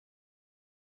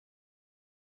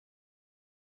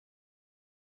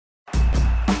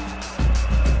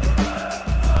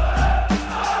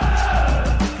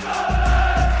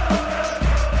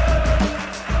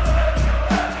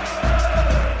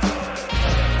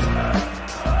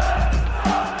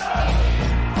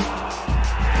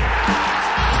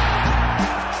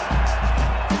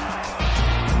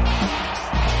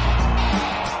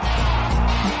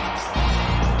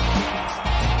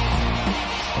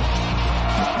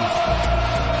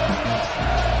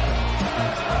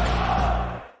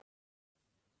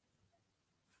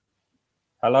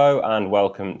Hello and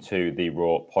welcome to the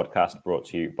Raw podcast brought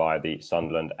to you by the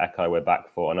Sunderland Echo. We're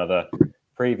back for another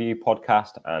preview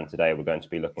podcast, and today we're going to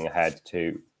be looking ahead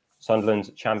to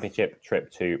Sunderland's championship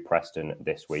trip to Preston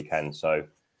this weekend. So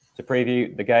to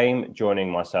preview the game,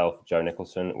 joining myself, Joe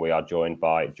Nicholson, we are joined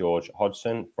by George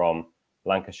Hodgson from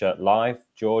Lancashire Live.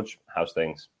 George, how's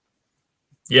things?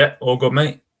 Yeah, all good,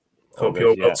 mate. Hope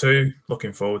good, you're well too.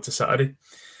 Looking forward to Saturday.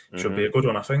 Should be a good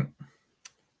one, I think.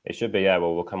 It should be, yeah.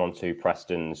 Well, we'll come on to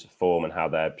Preston's form and how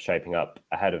they're shaping up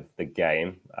ahead of the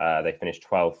game. They finished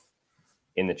 12th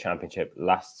in the championship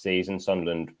last season.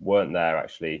 Sunderland weren't there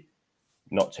actually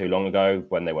not too long ago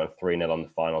when they won 3-0 on the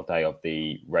final day of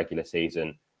the regular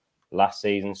season last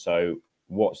season. So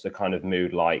what's the kind of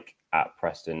mood like at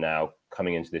Preston now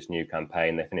coming into this new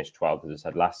campaign? They finished 12th, as I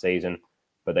said, last season,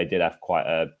 but they did have quite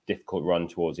a difficult run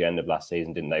towards the end of last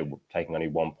season, didn't they? Taking only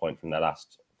 1 point from their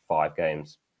last 5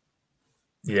 games.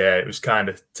 Yeah, it was kind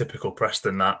of typical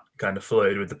Preston, that kind of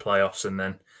flirted with the playoffs, and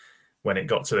then when it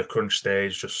got to the crunch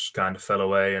stage, just kind of fell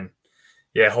away. And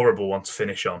yeah, horrible one to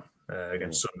finish on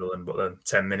against Sunderland. But then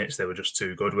 10 minutes, they were just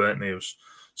too good, weren't they? It was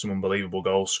some unbelievable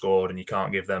goals scored, and you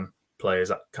can't give them players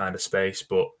that kind of space.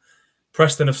 But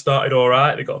Preston have started all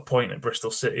right. They got a point at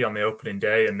Bristol City on the opening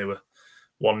day, and they were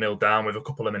 1-0 down with a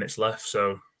couple of minutes left.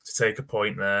 So to take a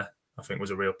point there, I think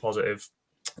was a real positive.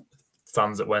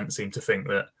 Fans that went seemed to think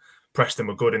that Preston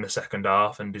were good in the second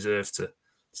half and deserved to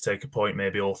take a point,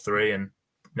 maybe all 3, and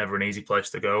never an easy place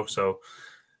to go. So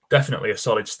definitely a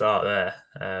solid start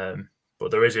there.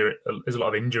 But there's a lot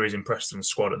of injuries in Preston's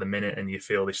squad at the minute, and you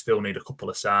feel they still need a couple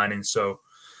of signings. So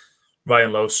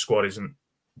Ryan Lowe's squad isn't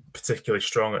particularly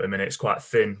strong at the minute. It's quite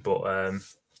thin, but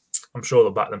I'm sure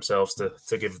they'll back themselves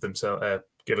to give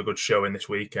a good show in this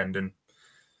weekend and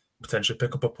potentially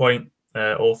pick up a point.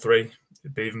 All 3,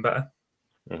 it'd be even better.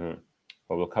 Mm-hmm.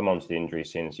 Well, we'll come on to the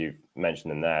injuries since you've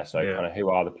mentioned them there. So kind of who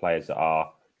are the players that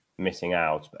are missing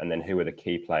out, and then who are the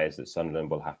key players that Sunderland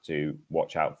will have to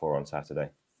watch out for on Saturday?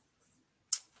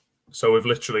 So we've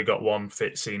literally got one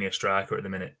fit senior striker at the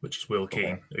minute, which is Will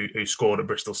Keane, who scored at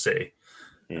Bristol City.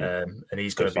 And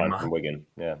he's going to be from Wigan,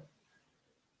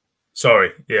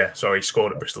 Sorry, he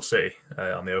scored at Bristol City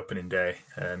on the opening day.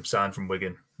 Signed from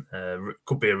Wigan.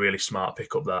 Could be a really smart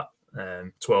pickup,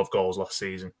 that. 12 goals last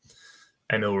season.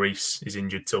 Emil Rees is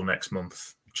injured till next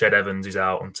month. Ched Evans is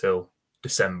out until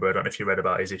December. I don't know if you read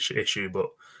about his issue, but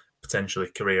potentially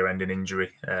career-ending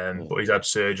injury. But he's had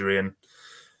surgery, and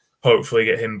hopefully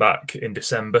get him back in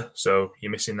December. So you're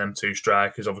missing them 2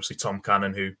 strikers. Obviously, Tom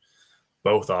Cannon, who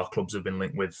both our clubs have been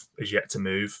linked with, is yet to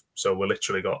move. So we're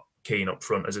literally got Keane up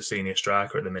front as a senior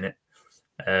striker at the minute.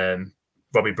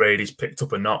 Robbie Brady's picked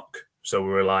up a knock, so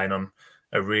we're relying on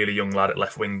a really young lad at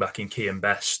left wing back in Kean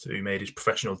Best, who made his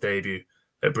professional debut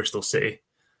at Bristol City.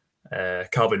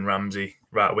 Calvin Ramsey,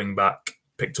 right wing back,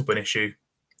 picked up an issue.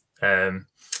 Ryan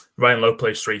Lowe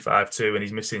plays 3-5-2, and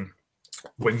he's missing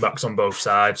wing backs on both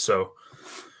sides. So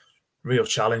real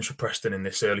challenge for Preston in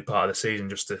this early part of the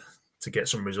season, just to get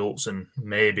some results, and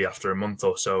maybe after a month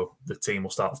or so the team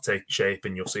will start to take shape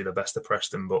and you'll see the best of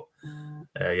Preston. But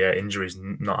injuries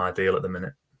not ideal at the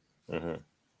minute.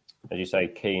 As you say,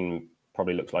 Keane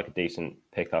probably looks like a decent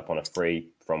pickup on a free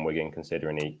from Wigan,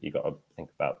 considering he got, I think,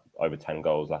 about over 10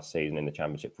 goals last season in the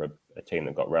Championship for a team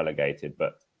that got relegated.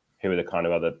 But who are the kind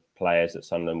of other players that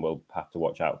Sunderland will have to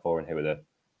watch out for, and who are the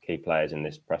key players in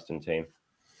this Preston team?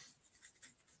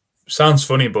 Sounds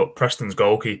funny, but Preston's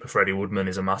goalkeeper, Freddie Woodman,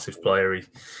 is a massive player.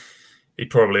 He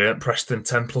probably earned Preston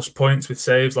 10 plus points with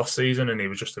saves last season, and he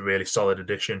was just a really solid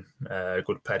addition, a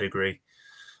good pedigree.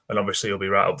 And obviously he'll be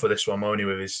right up for this one, only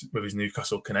with his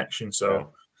Newcastle connection.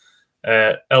 So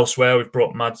elsewhere, we've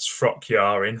brought Mads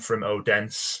Frokjaer in from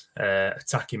Odense,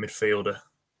 attacking midfielder.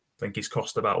 I think he's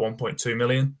cost about 1.2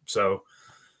 million. So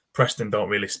Preston don't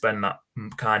really spend that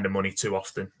kind of money too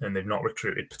often, and they've not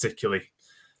recruited particularly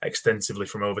extensively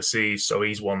from overseas. So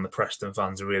he's one the Preston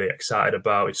fans are really excited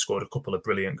about. He scored a couple of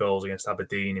brilliant goals against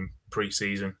Aberdeen in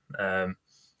pre-season.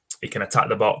 He can attack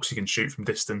the box. He can shoot from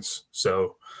distance.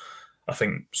 So I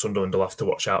think Sunderland will have to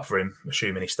watch out for him,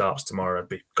 assuming he starts tomorrow. I'd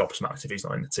be gobsmacked if he's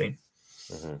not in the team.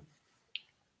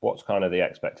 What's kind of the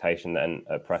expectation then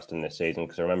at Preston this season?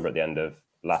 Because I remember at the end of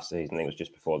last season, I think it was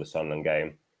just before the Sunderland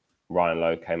game, Ryan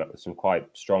Lowe came up with some quite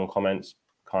strong comments,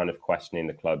 kind of questioning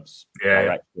the club's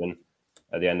direction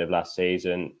at the end of last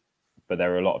season. But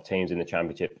there are a lot of teams in the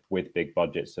Championship with big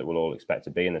budgets that will all expect to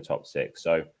be in the top 6.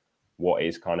 So what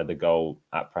is kind of the goal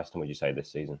at Preston, would you say,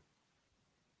 this season?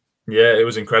 Yeah, it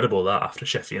was incredible that after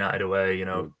Sheffield United away,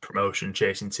 promotion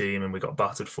chasing team, and we got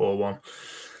battered 4-1.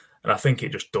 And I think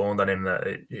it just dawned on him that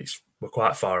we're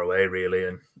quite far away, really.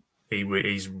 And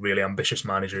he's a really ambitious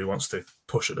manager who wants to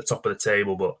push at the top of the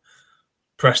table. But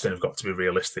Preston have got to be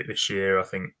realistic this year. I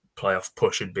think playoff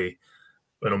push would be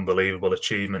an unbelievable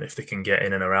achievement if they can get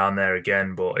in and around there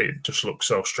again. But it just looks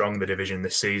so strong, the division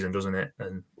this season, doesn't it?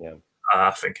 And yeah, I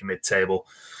think a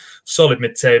solid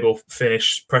mid-table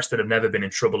finish. Preston have never been in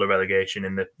trouble of relegation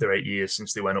in their 8 years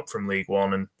since they went up from League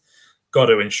One, and got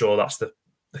to ensure that's the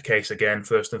case again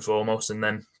first and foremost, and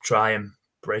then try and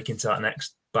break into that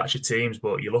next batch of teams.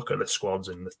 But you look at the squads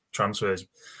and the transfers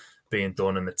being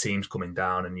done and the teams coming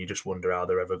down, and you just wonder how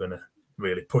they're ever going to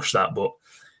really push that. But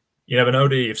you never know,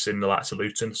 do you? You've seen the likes of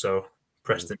Luton, so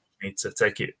Preston need to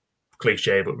take it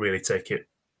cliche, but really take it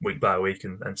week by week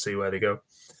and see where they go.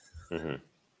 Mm-hmm.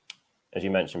 As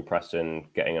you mentioned, Preston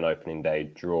getting an opening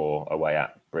day draw away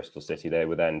at Bristol City. They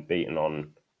were then beaten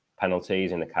on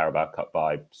penalties in the Carabao Cup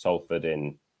by Salford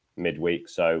in midweek.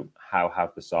 So how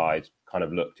have the side kind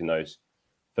of looked in those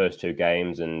first two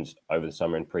games and over the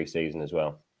summer in pre-season as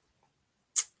well?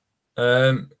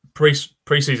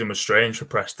 Pre-season was strange for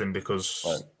Preston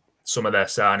because some of their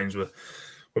signings were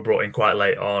brought in quite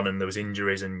late on, and there was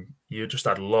injuries, and you just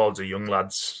had loads of young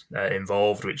lads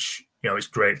involved, which, it's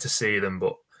great to see them,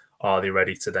 but are they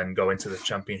ready to then go into the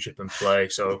Championship and play?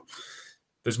 So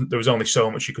there was only so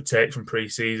much you could take from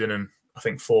pre-season, and I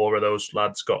think 4 of those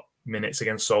lads got minutes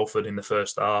against Salford in the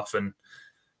first half, and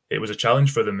it was a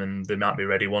challenge for them, and they might be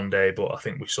ready one day, but I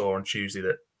think we saw on Tuesday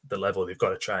that the level they've got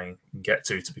to try and get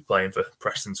to be playing for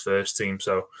Preston's first team.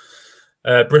 So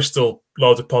Bristol,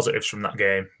 loads of positives from that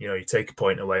game. You take a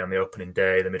point away on the opening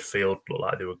day, the midfield looked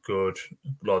like they were good,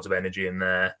 loads of energy in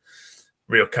there,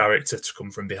 real character to come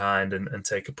from behind and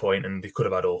take a point, and they could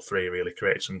have had all 3, really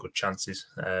created some good chances.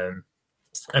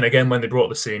 And again, when they brought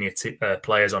the senior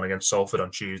players on against Salford on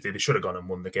Tuesday, they should have gone and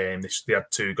won the game. They had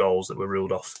 2 goals that were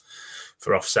ruled off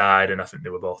for offside, and I think they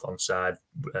were both onside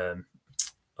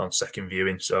on second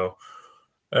viewing. So,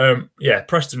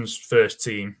 Preston's first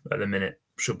team at the minute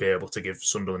should be able to give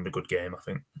Sunderland a good game, I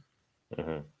think.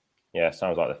 Mm-hmm. Yeah,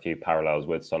 sounds like a few parallels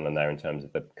with Sunderland there in terms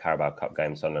of the Carabao Cup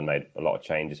game. Sunderland made a lot of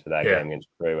changes for their game against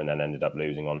Crewe and then ended up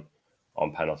losing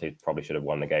on penalties. Probably should have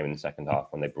won the game in the second half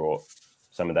when they brought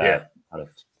some of their kind of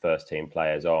first team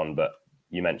players on. But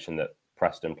you mentioned that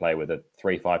Preston play with a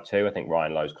 3-5-2. I think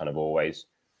Ryan Lowe's kind of always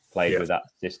played with that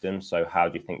system. So how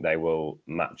do you think they will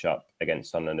match up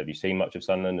against Sunderland? Have you seen much of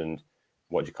Sunderland, and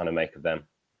what do you kind of make of them?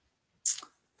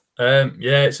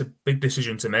 It's a big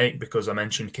decision to make because I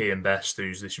mentioned Kean Best,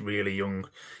 who's this really young,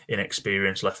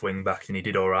 inexperienced left wing back, and he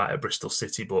did all right at Bristol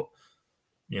City. But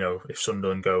if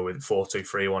Sunderland go with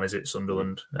 4-2-3-1, is it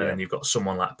Sunderland? And then you've got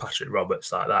someone like Patrick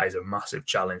Roberts, like that is a massive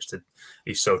challenge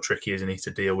he's so tricky, isn't he,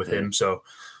 to deal with him. So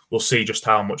we'll see just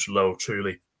how much Lowe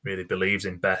truly really believes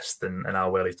in Best and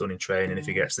how well he's done in training if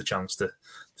he gets the chance to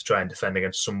try and defend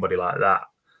against somebody like that.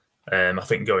 I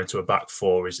think going to a back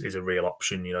 4 is a real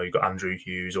option. You've got Andrew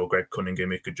Hughes or Greg Cunningham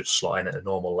who could just slot in at a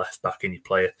normal left back, and you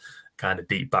play a kind of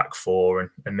deep back 4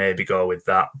 and maybe go with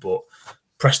that. But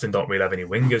Preston don't really have any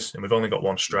wingers, and we've only got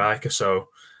 1 striker. So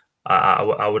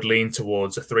I would lean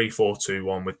towards a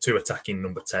 3-4-2-1 with 2 attacking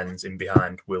number 10s in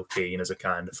behind Will Keane as a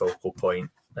kind of focal point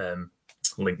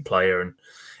link player, and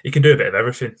he can do a bit of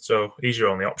everything. So he's your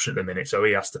only option at the minute. So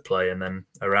he has to play, and then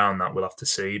around that we'll have to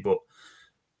see. But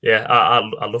yeah,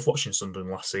 I love watching Sunderland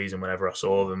last season whenever I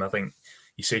saw them. I think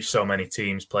you see so many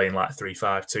teams playing like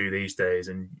 3-5-2 these days,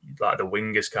 and like the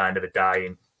wingers kind of a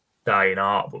dying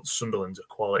art, but Sunderland's a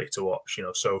quality to watch,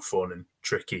 so fun and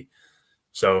tricky.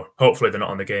 So hopefully they're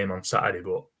not on the game on Saturday,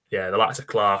 but yeah, the likes of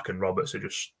Clark and Roberts are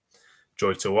just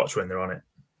joy to watch when they're on it.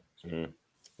 Mm-hmm.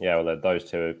 Yeah, well, those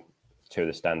two of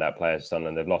the standout players of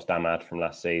Sunderland. They've lost Ahmad from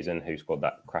last season, who scored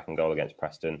that cracking goal against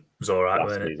Preston. It was all right,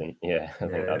 last season. Yeah, I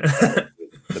think that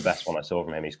was the best one I saw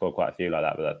from him. He scored quite a few like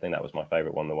that, but I think that was my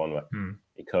favourite one, the one where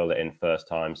he curled it in first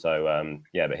time. So,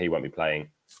 but he won't be playing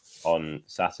on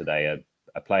Saturday.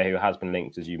 A player who has been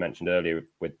linked, as you mentioned earlier,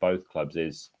 with both clubs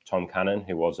is Tom Cannon,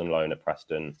 who was on loan at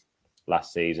Preston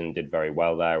last season, did very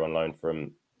well there on loan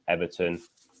from Everton.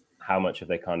 How much have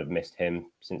they kind of missed him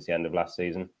since the end of last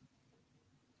season?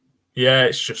 Yeah,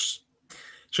 it's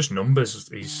just numbers.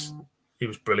 He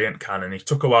was brilliant, Cannon. He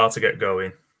took a while to get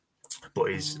going,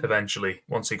 but he's eventually,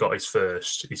 once he got his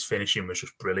first, his finishing was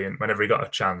just brilliant. Whenever he got a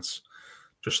chance,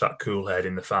 just that cool head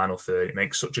in the final third, it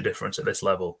makes such a difference at this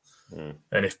level.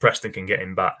 And if Preston can get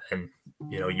him back, then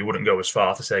you wouldn't go as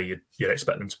far to say you'd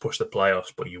expect them to push the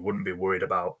playoffs, but you wouldn't be worried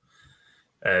about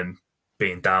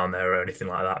being down there or anything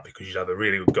like that, because you'd have a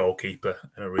really good goalkeeper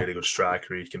and a really good striker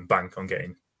who you can bank on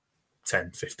getting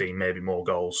 10, 15, maybe more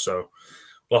goals. So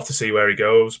we'll have to see where he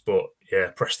goes. But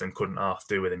yeah, Preston couldn't half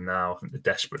do with him now. I think they're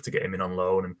desperate to get him in on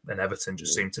loan, and Everton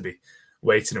just seem to be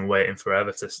waiting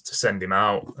forever to send him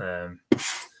out.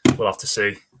 We'll have to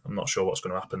see. I'm not sure what's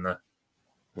going to happen there.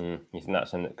 You think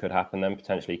that's something that could happen then?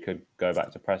 Potentially could go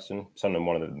back to Preston? Sunderland,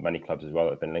 one of the many clubs as well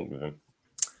that have been linked with him.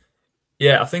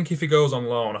 Yeah, I think if he goes on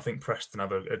loan, I think Preston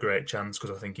have a great chance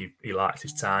because I think he liked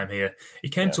his time here. He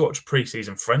came to watch a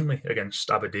pre-season friendly against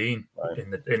Aberdeen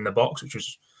in the box, which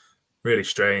was really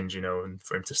strange, and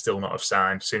for him to still not have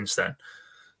signed since then.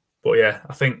 But yeah,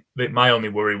 I think that my only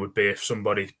worry would be if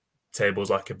somebody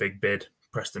tables like a big bid.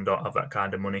 Preston don't have that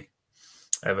kind of money.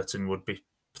 Everton would be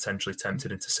potentially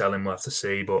tempted into selling. We'll have to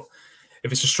see. But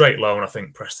if it's a straight loan, I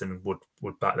think Preston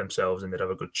would back themselves and they'd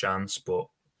have a good chance. But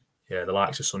yeah, the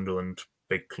likes of Sunderland,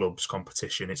 big clubs,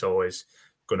 competition, it's always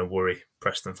going to worry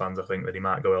Preston fans, I think, that he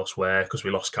might go elsewhere because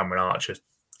we lost Cameron Archer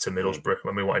to Middlesbrough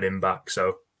when we wanted him back. So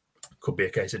it could be a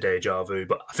case of deja vu.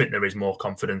 But I think there is more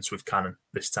confidence with Cannon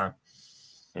this time.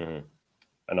 Mm-hmm.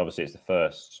 And obviously it's the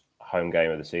first home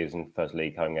game of the season, first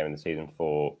league home game of the season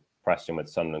for Preston, with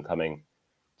Sunderland coming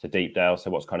to Deepdale.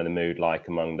 So what's kind of the mood like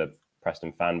among the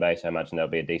Preston fan base? I imagine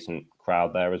there'll be a decent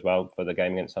crowd there as well for the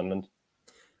game against Sunderland.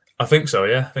 I think so,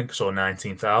 yeah. I think I saw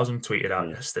 19,000 tweeted out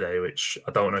yesterday, which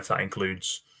I don't know if that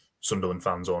includes Sunderland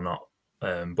fans or not.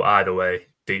 But either way,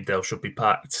 Deepdale should be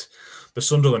packed. The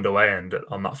Sunderland away end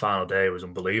on that final day was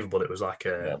unbelievable. It was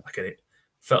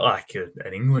felt like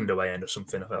an England away end or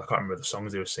something. I can't remember the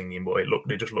songs they were singing, but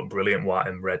it just looked brilliant, white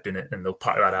and red in it, and they'll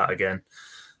pack that out again.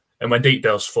 And when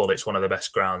Deepdale's full, it's one of the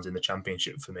best grounds in the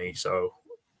Championship for me. So,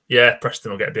 yeah,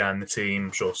 Preston will get behind the team.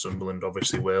 I'm sure Sunderland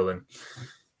obviously will. And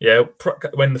yeah,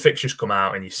 when the fixtures come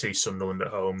out and you see Sunderland at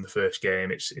home, the first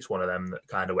game, it's one of them that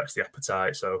kind of whets the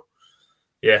appetite. So,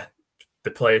 yeah,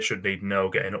 the players should need no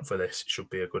getting up for this. It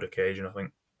should be a good occasion, I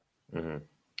think. Mm-hmm.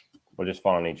 Well, just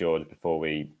finally, George, before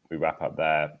we wrap up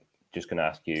there, just going to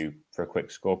ask you for a quick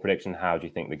score prediction. How do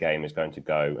you think the game is going to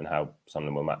go and how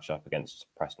Sunderland will match up against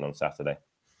Preston on Saturday?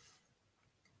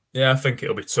 Yeah, I think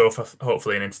it'll be tough.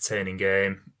 Hopefully an entertaining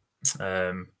game.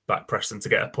 Back Preston to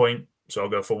get a point. So I'll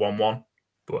go for 1-1.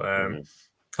 But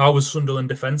how was Sunderland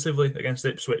defensively against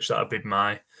Ipswich? That would be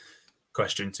my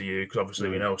question to you, because obviously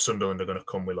we know Sunderland are going to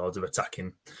come with loads of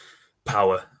attacking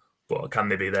power. But can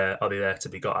they be there? Are they there to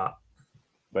be got at?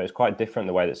 But it's quite different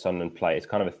the way that Sunderland play. It's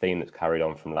kind of a theme that's carried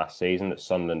on from last season, that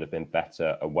Sunderland have been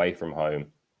better away from home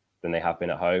than they have been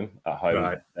at home. At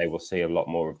home, They will see a lot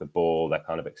more of the ball. They're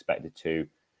kind of expected to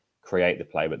create the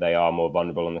play, but they are more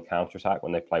vulnerable on the counter-attack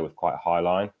when they play with quite a high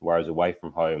line. Whereas away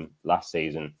from home last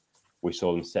season, we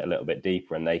saw them sit a little bit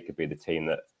deeper and they could be the team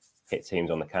that hit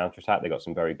teams on the counter-attack. They got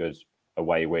some very good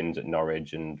away wins at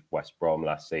Norwich and West Brom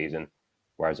last season.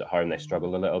 Whereas at home, they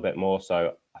struggled a little bit more.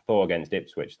 So I thought against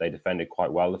Ipswich, they defended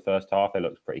quite well the first half. They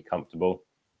looked pretty comfortable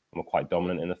and were quite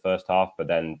dominant in the first half. But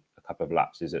then a couple of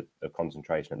lapses of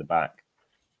concentration at the back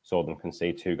saw them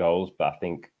concede 2 goals. But I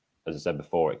think, as I said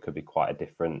before, it could be quite a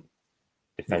different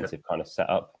defensive kind of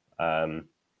setup.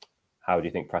 How do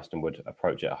you think Preston would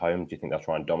approach it at home? Do you think they'll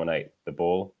try and dominate the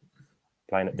ball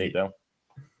playing at Deepdale?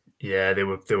 Yeah, they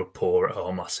were poor at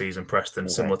home last season, Preston,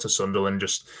 similar to Sunderland,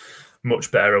 just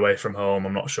much better away from home.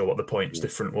 I'm not sure what the points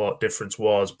difference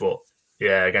was, but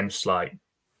yeah, against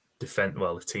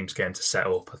the teams came to set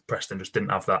up. Preston just didn't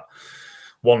have that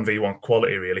 1v1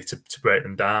 quality really to break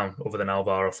them down, other than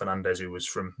Alvaro Fernandez, who was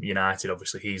from United.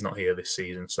 Obviously, he's not here this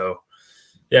season. So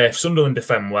yeah, if Sunderland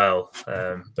defend well,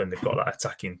 then they've got that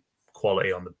attacking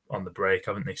quality on the break,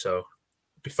 haven't they? So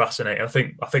it'd be fascinating. I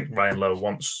think Ryan Lowe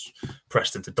wants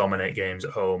Preston to dominate games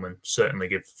at home and certainly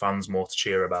give fans more to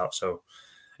cheer about. So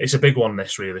it's a big one,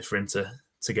 this, really, for him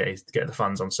to get the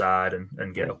fans on side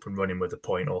and get up and running with a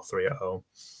point or 3 at home.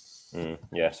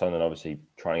 Yeah, Sunderland obviously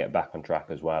trying to get back on track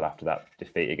as well after that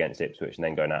defeat against Ipswich and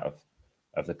then going out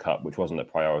of the cup, which wasn't a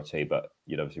priority, but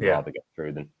you'd obviously rather get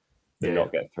through than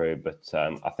not get through. But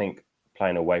I think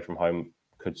playing away from home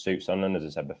could suit Sunderland. As I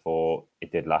said before,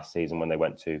 it did last season when they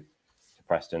went to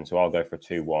Preston. So I'll go for a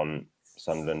 2-1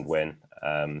 Sunderland win.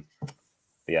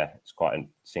 But yeah,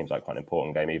 seems like quite an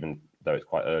important game, even though it's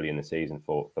quite early in the season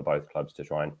for both clubs to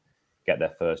try and get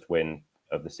their first win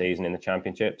of the season in the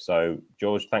Championship. So,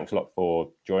 George, thanks a lot for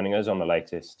joining us on the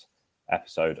latest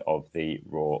episode of the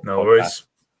Raw podcast.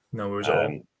 No worries at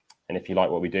all. And if you like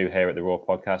what we do here at the Raw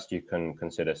podcast, you can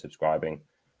consider subscribing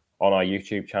on our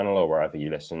YouTube channel or wherever you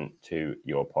listen to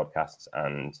your podcasts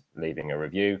and leaving a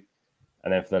review.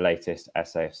 And then for the latest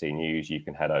SAFC news, you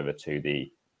can head over to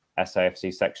the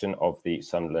SAFC section of the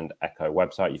Sunderland Echo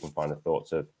website. You can find the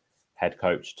thoughts of head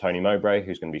coach Tony Mowbray,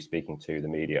 who's going to be speaking to the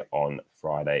media on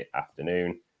Friday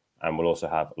afternoon. And we'll also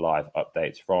have live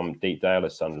updates from Deepdale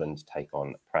as Sunderland take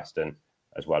on Preston,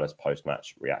 as well as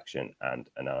post-match reaction and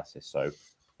analysis. So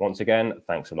Once again,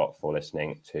 thanks a lot for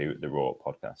listening to the Raw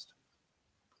podcast.